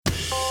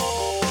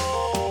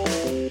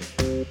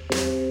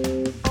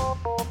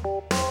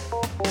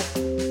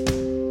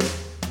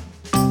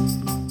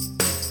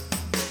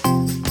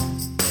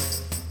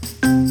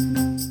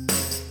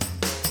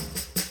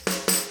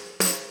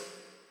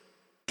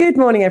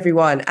morning,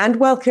 everyone, and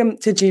welcome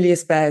to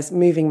Julius Baer's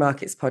Moving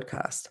Markets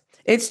podcast.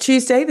 It's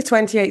Tuesday, the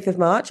 28th of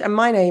March, and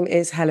my name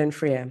is Helen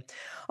Freer.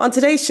 On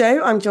today's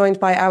show, I'm joined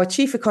by our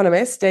Chief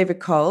Economist, David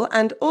Kohl,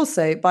 and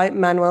also by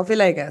Manuel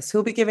Villegas, who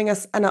will be giving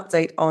us an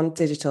update on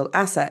digital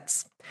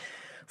assets.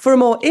 For a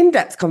more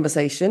in-depth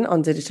conversation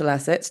on digital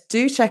assets,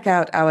 do check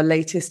out our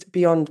latest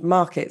Beyond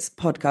Markets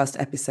podcast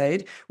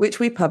episode, which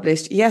we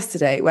published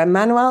yesterday, where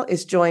Manuel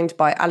is joined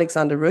by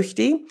Alexander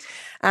Ruchti,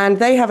 and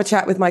they have a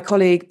chat with my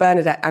colleague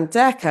Bernadette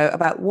Anderko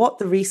about what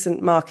the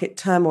recent market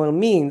turmoil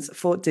means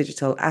for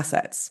digital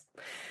assets.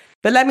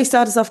 But let me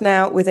start us off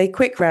now with a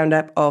quick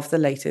roundup of the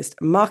latest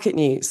market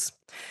news.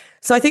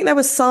 So I think there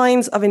were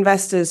signs of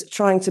investors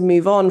trying to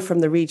move on from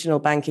the regional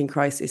banking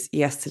crisis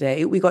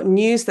yesterday. We got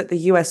news that the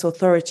US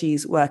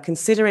authorities were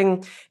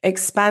considering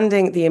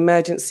expanding the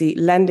emergency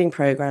lending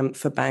program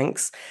for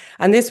banks,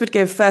 and this would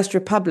give First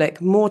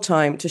Republic more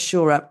time to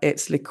shore up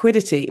its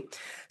liquidity.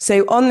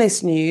 So on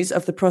this news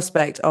of the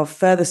prospect of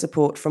further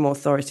support from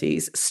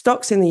authorities,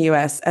 stocks in the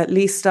US at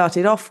least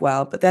started off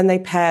well, but then they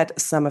pared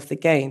some of the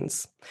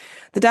gains.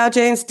 The Dow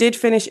Jones did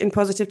finish in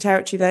positive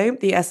territory, though.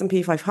 The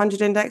S&P 500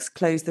 index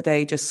closed the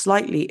day just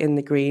slightly in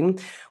the green,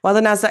 while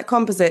the Nasdaq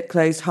Composite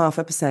closed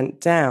 0.5%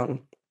 down.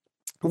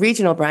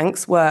 Regional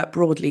banks were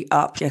broadly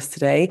up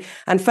yesterday,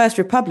 and First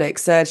Republic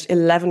surged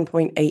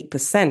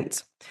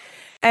 11.8%.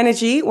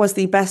 Energy was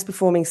the best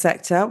performing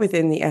sector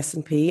within the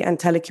S&P, and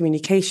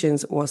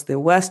telecommunications was the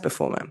worst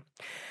performer.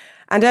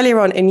 And earlier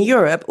on in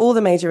Europe, all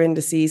the major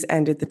indices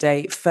ended the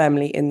day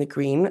firmly in the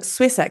green.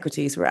 Swiss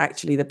equities were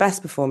actually the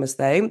best performers,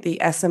 though. The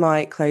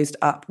SMI closed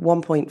up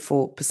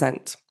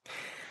 1.4%.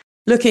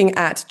 Looking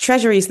at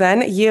treasuries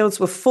then, yields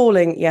were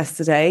falling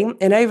yesterday.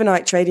 In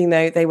overnight trading,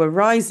 though, they were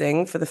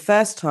rising for the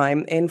first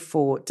time in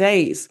 4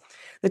 days.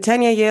 The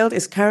 10-year yield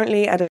is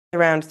currently at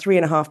around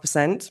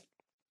 3.5%.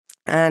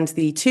 And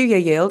the 2-year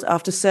yield,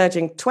 after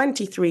surging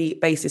 23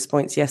 basis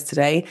points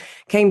yesterday,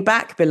 came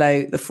back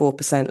below the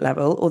 4%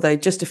 level, although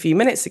just a few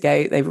minutes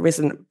ago, they've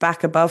risen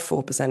back above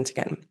 4%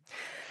 again.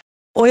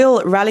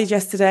 Oil rallied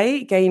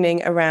yesterday,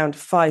 gaining around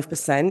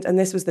 5%, and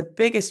this was the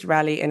biggest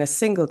rally in a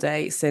single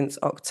day since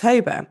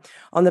October,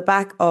 on the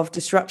back of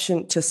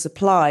disruption to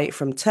supply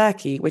from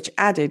Turkey, which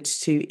added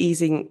to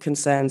easing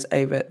concerns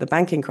over the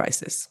banking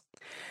crisis.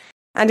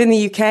 And in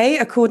the UK,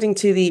 according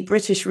to the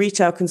British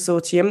Retail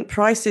Consortium,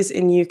 prices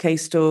in UK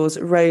stores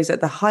rose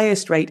at the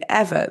highest rate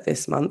ever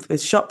this month, with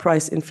shop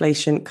price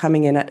inflation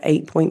coming in at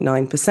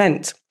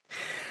 8.9%.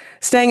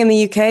 Staying in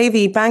the UK,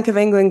 the Bank of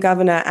England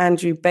Governor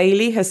Andrew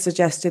Bailey has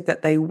suggested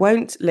that they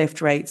won't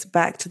lift rates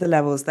back to the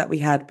levels that we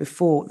had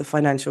before the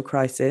financial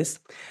crisis,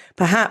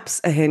 perhaps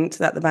a hint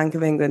that the Bank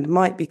of England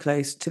might be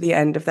close to the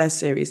end of their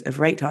series of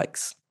rate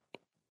hikes.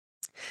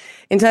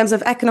 In terms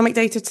of economic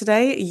data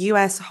today,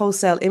 US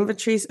wholesale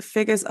inventories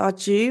figures are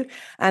due,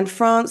 and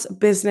France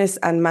business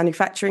and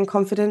manufacturing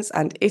confidence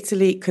and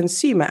Italy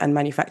consumer and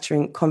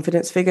manufacturing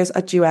confidence figures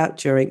are due out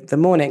during the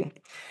morning.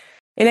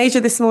 In Asia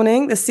this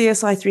morning, the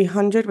CSI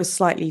 300 was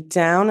slightly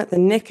down, the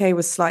Nikkei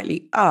was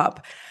slightly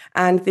up,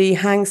 and the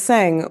Hang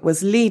Seng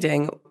was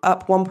leading,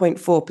 up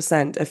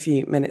 1.4% a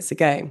few minutes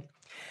ago.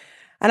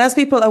 And as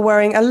people are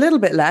worrying a little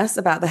bit less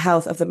about the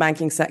health of the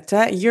banking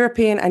sector,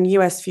 European and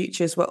US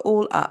futures were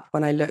all up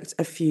when I looked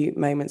a few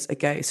moments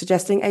ago,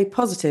 suggesting a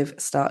positive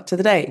start to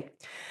the day.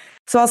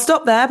 So I'll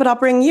stop there, but I'll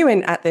bring you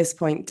in at this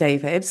point,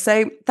 David.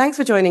 So thanks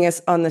for joining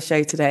us on the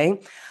show today.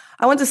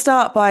 I want to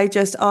start by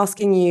just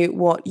asking you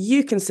what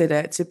you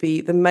consider to be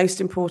the most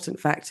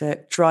important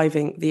factor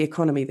driving the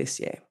economy this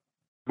year.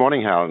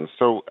 Morning, Helen.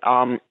 So,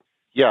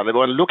 they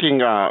were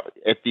looking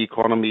at the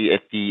economy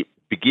at the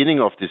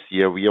beginning of this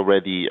year. We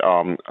already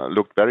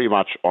looked very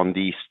much on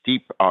the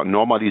steep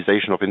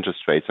normalization of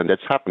interest rates, and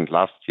that's happened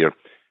last year.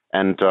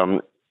 And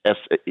as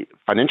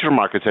financial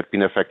markets had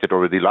been affected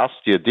already last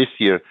year, this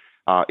year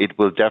it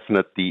will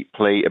definitely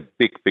play a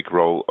big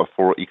role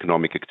for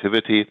economic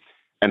activity.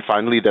 And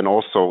finally, then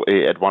also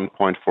at one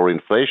point for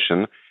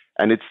inflation.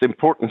 And it's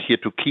important here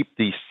to keep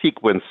the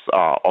sequence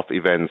of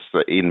events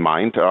in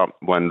mind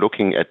when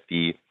looking at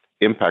the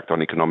impact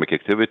on economic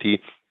activity.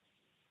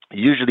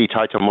 Usually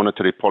tighter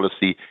monetary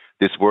policy,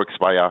 this works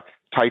via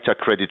tighter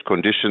credit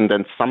condition,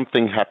 then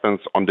something happens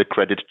on the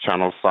credit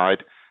channel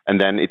side,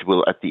 and then it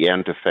will at the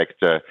end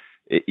affect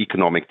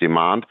economic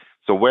demand.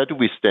 So where do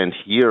we stand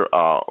here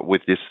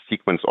with this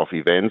sequence of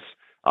events?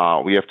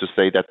 We have to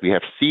say that we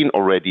have seen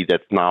already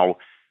that now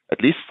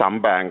at least some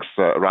banks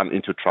run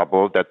into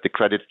trouble, that the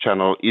credit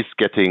channel is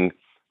getting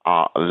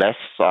less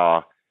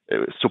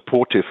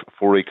supportive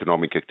for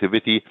economic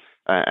activity,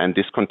 and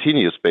this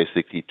continues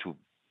basically to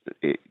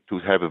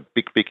have a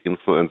big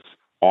influence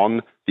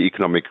on the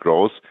economic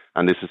growth.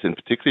 And this is in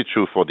particular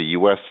true for the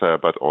US,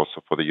 but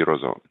also for the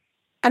Eurozone.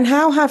 And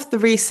how have the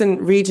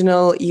recent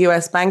regional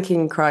US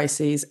banking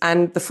crises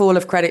and the fall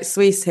of Credit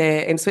Suisse here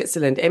in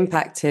Switzerland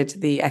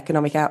impacted the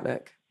economic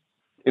outlook?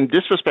 In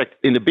this respect,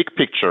 in the big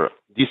picture,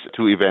 these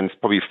two events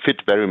probably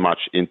fit very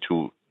much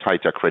into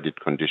tighter credit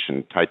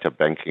condition, tighter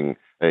banking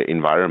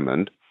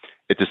environment.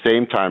 At the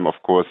same time, of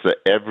course,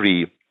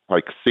 every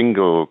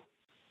single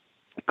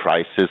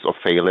crisis or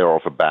failure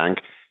of a bank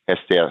has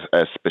their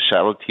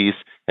specialties,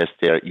 has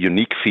their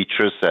unique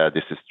features.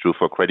 This is true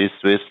for Credit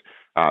Suisse.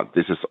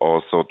 This is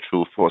also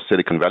true for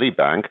Silicon Valley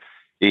Bank.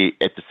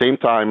 At the same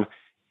time,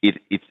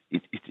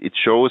 it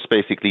shows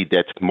basically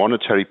that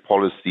monetary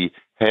policy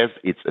has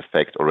its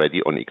effect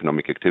already on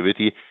economic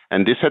activity.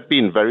 And this had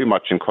been very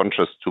much in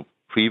contrast to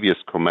previous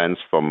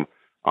comments from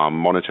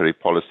monetary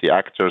policy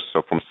actors,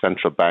 so from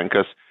central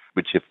bankers,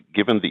 which have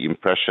given the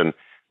impression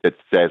that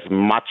there's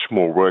much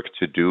more work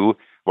to do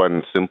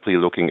when simply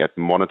looking at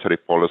monetary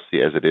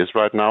policy as it is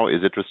right now.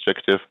 Is it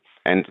restrictive?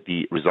 And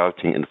the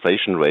resulting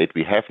inflation rate,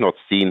 we have not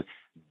seen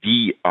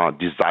the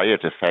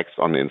desired effects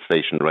on the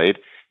inflation rate.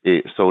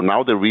 So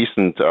now the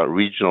recent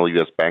regional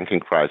U.S. banking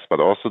crisis, but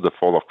also the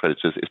fall of Credit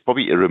Suisse, is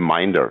probably a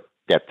reminder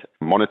that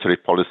monetary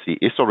policy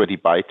is already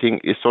biting,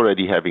 is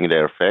already having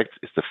their effects.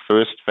 It's the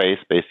first phase,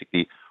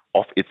 basically,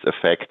 of its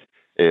effect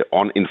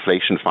on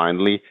inflation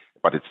finally,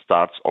 but it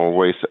starts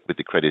always with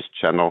the credit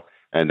channel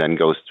and then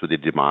goes to the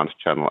demand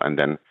channel and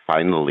then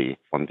finally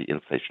on the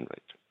inflation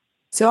rate.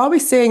 So are we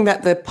seeing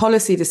that the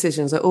policy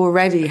decisions are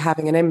already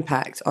having an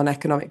impact on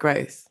economic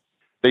growth?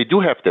 They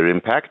do have their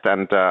impact,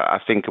 and I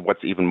think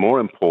what's even more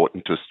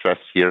important to stress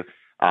here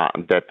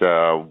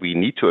that we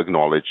need to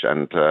acknowledge,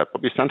 and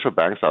probably central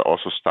banks are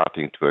also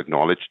starting to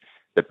acknowledge,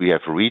 that we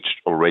have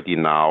reached already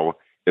now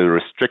a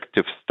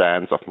restrictive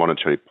stance of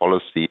monetary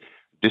policy.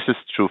 This is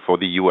true for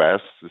the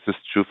US, this is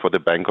true for the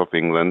Bank of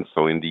England,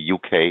 so in the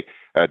UK,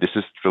 this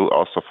is true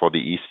also for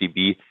the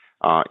ECB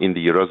in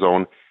the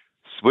Eurozone.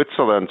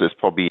 Switzerland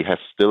has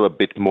still a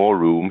bit more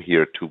room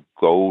here to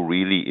go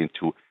really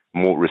into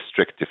more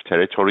restrictive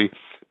territory.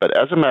 But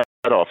as a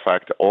matter of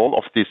fact, all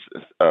of this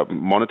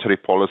monetary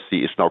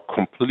policy is now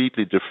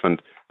completely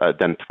different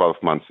than 12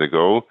 months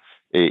ago.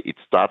 It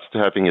starts to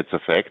having its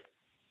effect.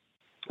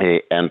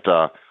 And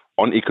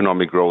on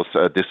economic growth,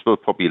 this will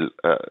probably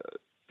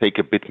take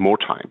a bit more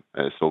time.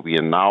 So we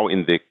are now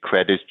in the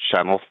credit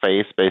channel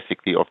phase,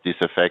 basically, of this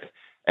effect.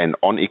 And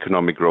on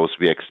economic growth,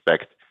 we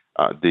expect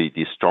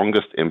the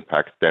strongest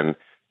impact then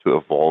to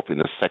evolve in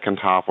the second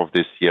half of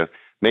this year,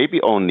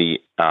 maybe only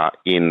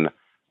in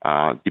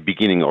the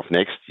beginning of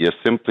next year,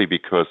 simply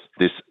because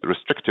this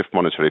restrictive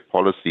monetary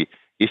policy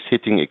is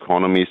hitting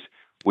economies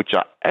which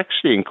are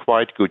actually in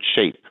quite good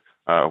shape,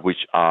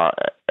 which are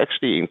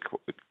actually in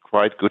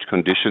quite good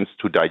conditions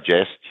to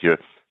digest here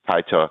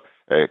tighter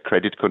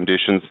credit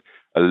conditions.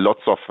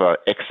 Lots of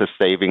excess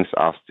savings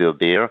are still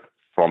there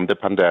from the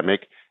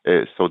pandemic.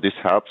 So this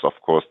helps, of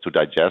course, to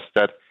digest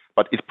that,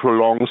 but it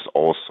prolongs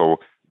also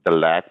the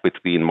lag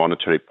between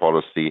monetary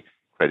policy,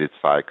 credit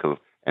cycle,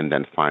 and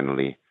then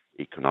finally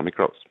economic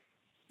growth.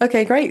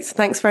 Okay, great.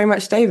 Thanks very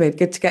much, David.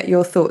 Good to get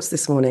your thoughts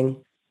this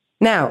morning.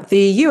 Now, the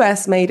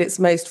US made its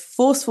most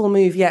forceful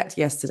move yet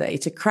yesterday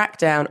to crack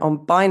down on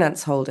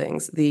Binance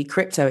Holdings, the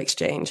crypto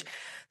exchange.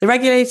 The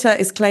regulator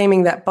is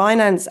claiming that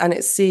Binance and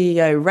its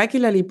CEO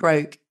regularly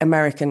broke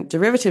American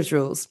derivatives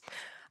rules.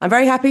 I'm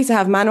very happy to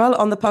have Manuel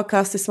on the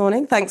podcast this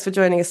morning. Thanks for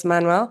joining us,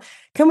 Manuel.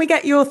 Can we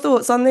get your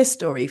thoughts on this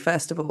story,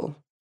 first of all?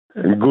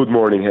 Good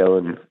morning,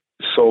 Helen.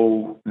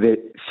 So the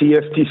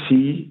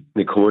CFTC,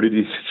 the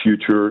Commodities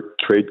Future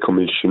Trade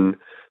Commission,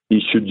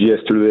 issued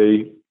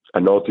yesterday a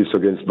notice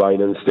against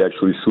Binance. They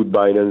actually sued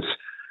Binance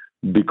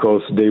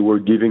because they were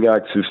giving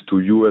access to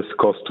U.S.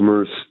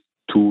 customers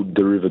to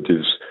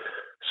derivatives.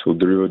 So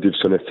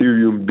derivatives on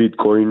Ethereum,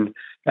 Bitcoin,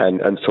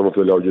 and some of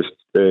the largest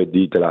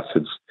digital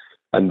assets.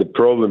 And the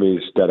problem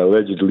is that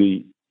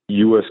allegedly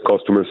U.S.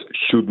 customers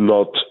should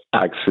not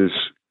access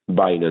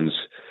Binance.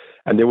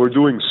 And they were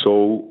doing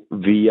so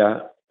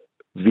via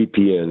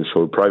VPNs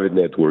or private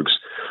networks.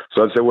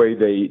 So that's the way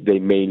they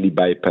mainly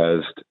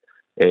bypassed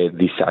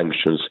these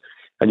sanctions.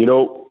 And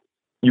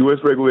U.S.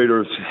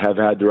 regulators have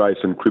had their eyes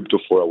on crypto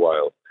for a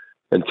while.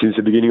 And since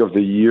the beginning of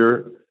the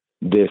year,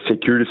 the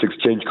Securities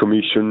Exchange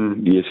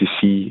Commission, the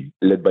SEC,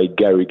 led by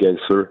Gary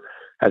Gensler,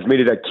 has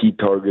made it a key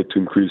target to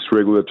increase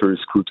regulatory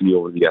scrutiny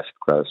over the asset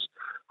class.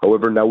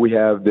 However, now we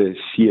have the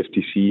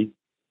CFTC,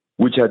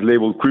 which had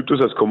labeled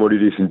cryptos as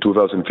commodities in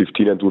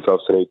 2015 and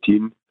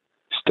 2018,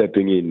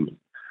 stepping in.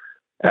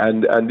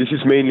 And this is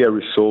mainly a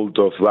result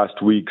of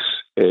last week's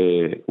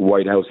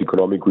White House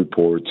economic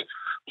report,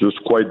 just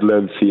quite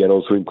lengthy and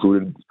also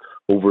included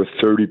over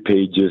 30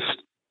 pages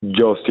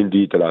just in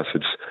digital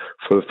assets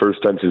for the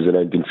first time since the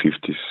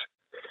 1950s.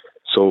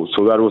 So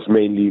that was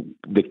mainly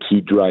the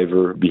key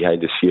driver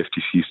behind the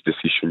CFTC's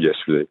decision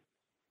yesterday.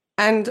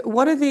 And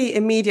what are the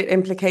immediate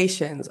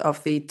implications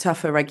of the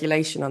tougher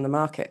regulation on the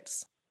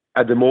markets?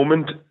 At the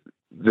moment,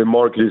 the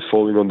market is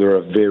falling under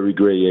a very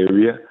gray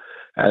area,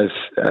 as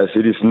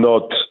it is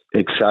not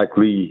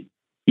exactly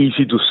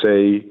easy to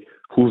say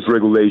whose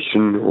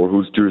regulation or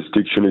whose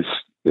jurisdiction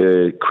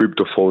is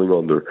crypto falling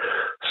under.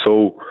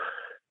 So,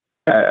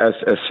 as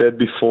said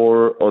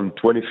before, on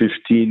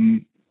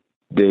 2015,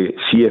 the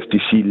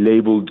CFTC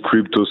labeled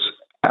cryptos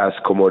as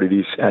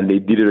commodities, and they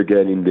did it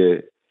again in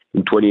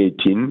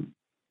 2018.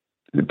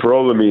 The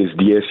problem is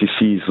the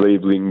SEC is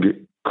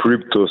labeling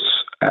cryptos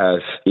as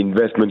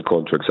investment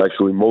contracts.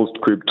 Actually, most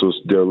cryptos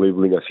they're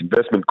labeling as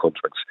investment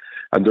contracts.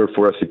 And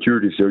therefore, as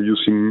securities, they're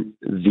using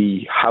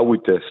the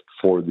Howey test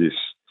for this.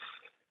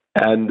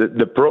 And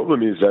the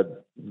problem is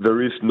that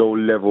there is no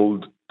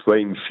leveled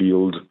playing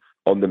field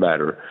on the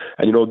matter.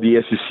 And,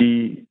 the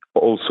SEC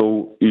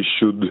also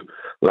issued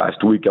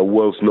last week a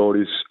Wells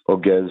notice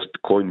against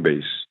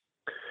Coinbase.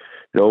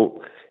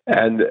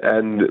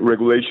 And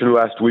regulation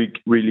last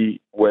week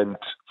really went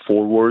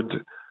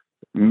forward.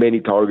 Many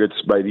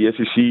targets by the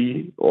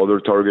SEC, other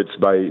targets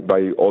by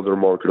other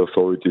market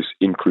authorities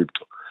in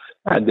crypto.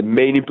 And the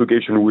main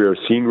implication we are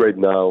seeing right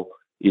now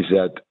is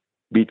that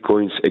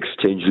Bitcoin's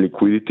exchange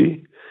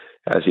liquidity,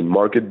 as in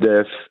market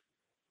depth,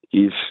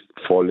 is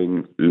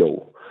falling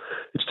low.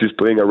 It's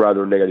displaying a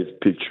rather negative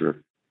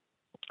picture.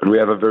 And we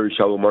have a very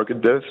shallow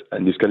market depth,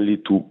 and this can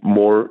lead to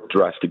more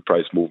drastic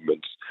price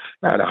movements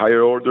and a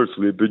higher order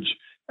slippage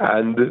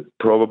and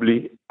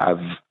probably have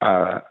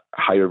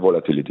higher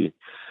volatility.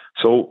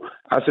 So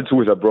assets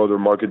with a broader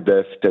market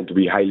depth tend to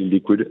be highly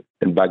liquid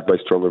and backed by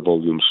stronger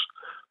volumes.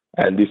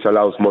 And this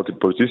allows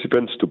market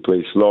participants to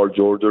place large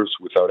orders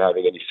without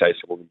having any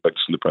sizable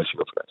impacts on the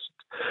pricing of an asset.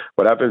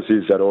 What happens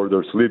is that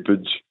order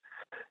slippage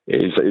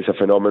is a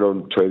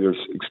phenomenon traders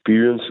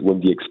experience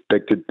when the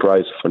expected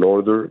price of an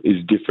order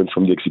is different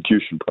from the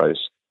execution price.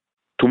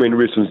 Two main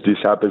reasons this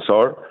happens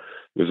are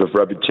because of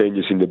rapid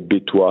changes in the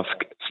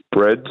bid-to-ask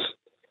spreads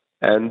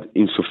and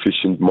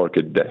insufficient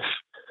market depth.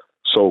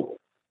 So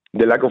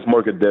the lack of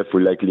market depth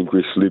will likely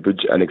increase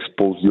slippage and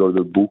expose the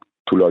order book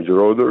to larger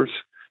orders,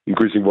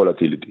 increasing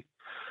volatility.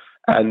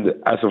 And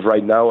as of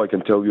right now, I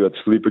can tell you that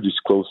slippage is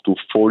close to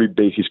 40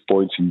 basis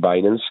points in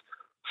Binance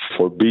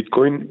for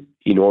Bitcoin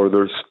in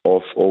orders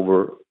of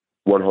over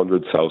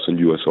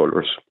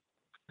 $100,000.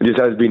 This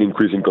has been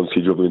increasing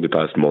considerably in the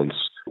past months,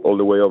 all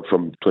the way up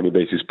from 20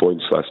 basis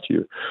points last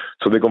year.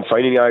 So the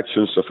confining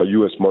actions of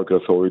U.S. market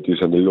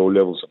authorities and the low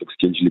levels of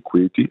exchange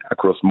liquidity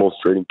across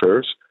most trading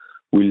pairs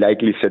will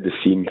likely set the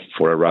scene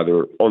for a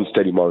rather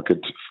unsteady market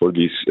for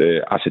this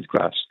asset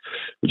class,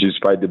 which,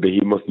 despite the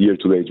behemoth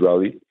year-to-date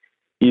rally,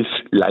 is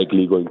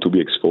likely going to be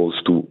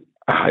exposed to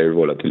a higher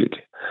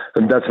volatility.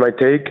 And that's my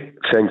take.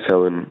 Thanks,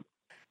 Helen.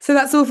 So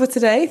that's all for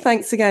today.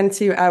 Thanks again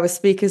to our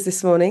speakers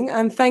this morning,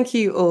 and thank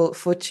you all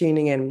for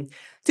tuning in.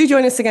 Do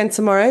join us again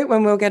tomorrow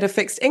when we'll get a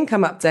fixed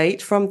income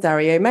update from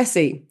Dario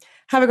Messi.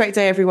 Have a great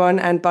day, everyone,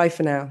 and bye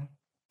for now.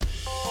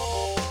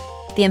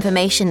 The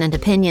information and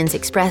opinions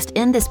expressed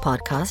in this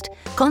podcast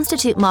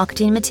constitute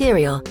marketing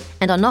material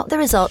and are not the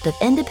result of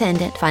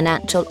independent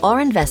financial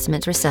or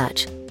investment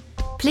research.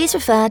 Please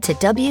refer to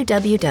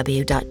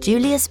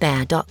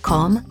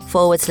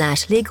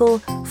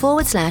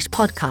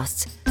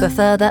www.juliusbaer.com/legal/podcasts for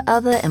further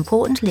other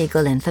important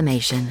legal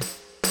information.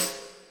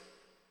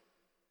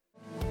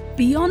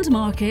 Beyond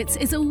Markets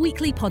is a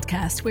weekly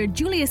podcast where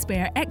Julius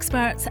Baer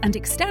experts and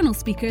external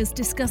speakers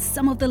discuss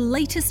some of the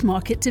latest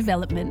market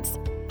developments.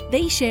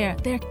 They share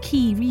their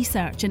key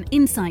research and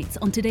insights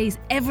on today's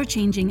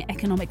ever-changing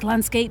economic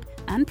landscape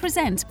and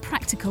present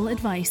practical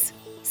advice.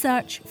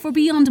 Search for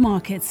Beyond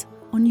Markets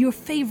on your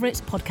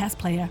favourite podcast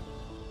player.